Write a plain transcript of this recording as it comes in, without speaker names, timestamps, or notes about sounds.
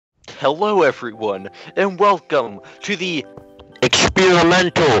Hello everyone, and welcome to the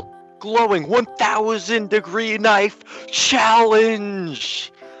experimental glowing 1000 degree knife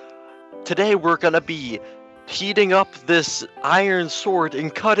challenge! Today we're gonna be heating up this iron sword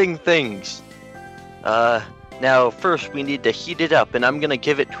and cutting things. Now first we need to heat it up, and I'm gonna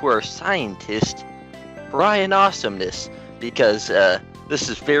give it to our scientist, Brian Awesomeness, because this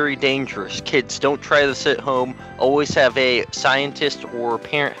is very dangerous. Kids, don't try this at home. Always have a scientist or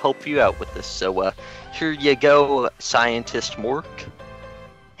parent help you out with this. So here you go, Scientist Mork.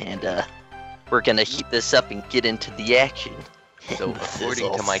 And we're gonna heat this up and get into the action. So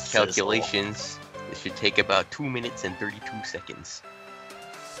according to my calculations, this should take about 2 minutes and 32 seconds.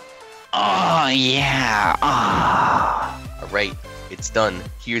 Oh, yeah. Oh. Alright, it's done.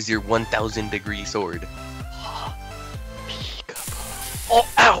 Here's your 1000 degree sword.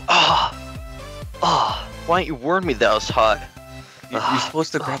 Oh, ow! Why didn't you warn me that was hot? You're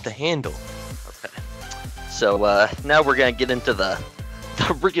supposed to grab the handle. Okay. So now we're gonna get into the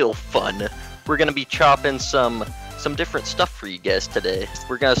real fun. We're gonna be chopping some different stuff for you guys today.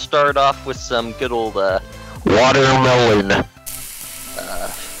 We're gonna start off with some good old watermelon.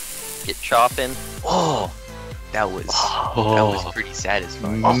 Get chopping. Oh, that was pretty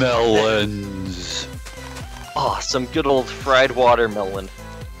satisfying. Melons. Oh, some good old fried watermelon.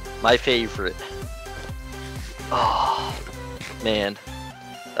 My favorite. Oh, man.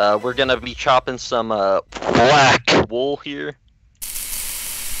 We're gonna be chopping some black wool here.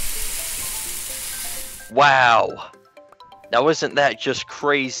 Wow. Now isn't that just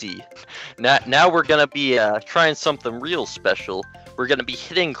crazy? Now we're gonna be trying something real special. We're gonna be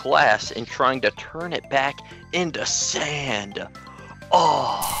hitting glass and trying to turn it back into sand.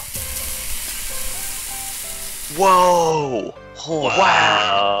 Oh. Whoa!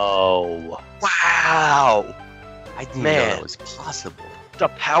 Wow! Wow! I didn't know that was possible. The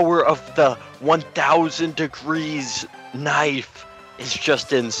power of the 1000 degrees knife is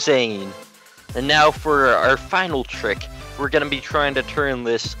just insane. And now for our final trick, we're gonna be trying to turn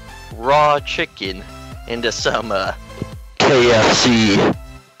this raw chicken into some KFC.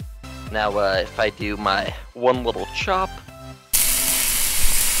 Now if I do my one little chop.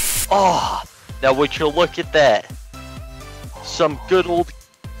 Oh! Now would you look at that? Some good old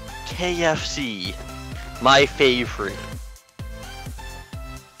KFC. My favorite.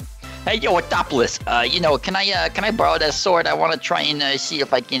 Hey, yo, Topless. Can I borrow that sword? I want to try and see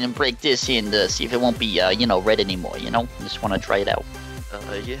if I can break this and see if it won't be, red anymore. Just want to try it out.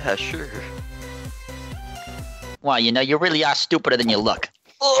 Yeah, sure. Wow, you really are stupider than you look.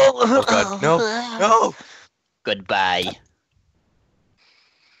 Oh God, no, no! Goodbye.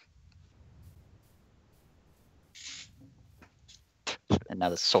 And now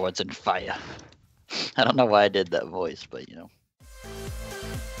the sword's in fire. I don't know why I did that voice, but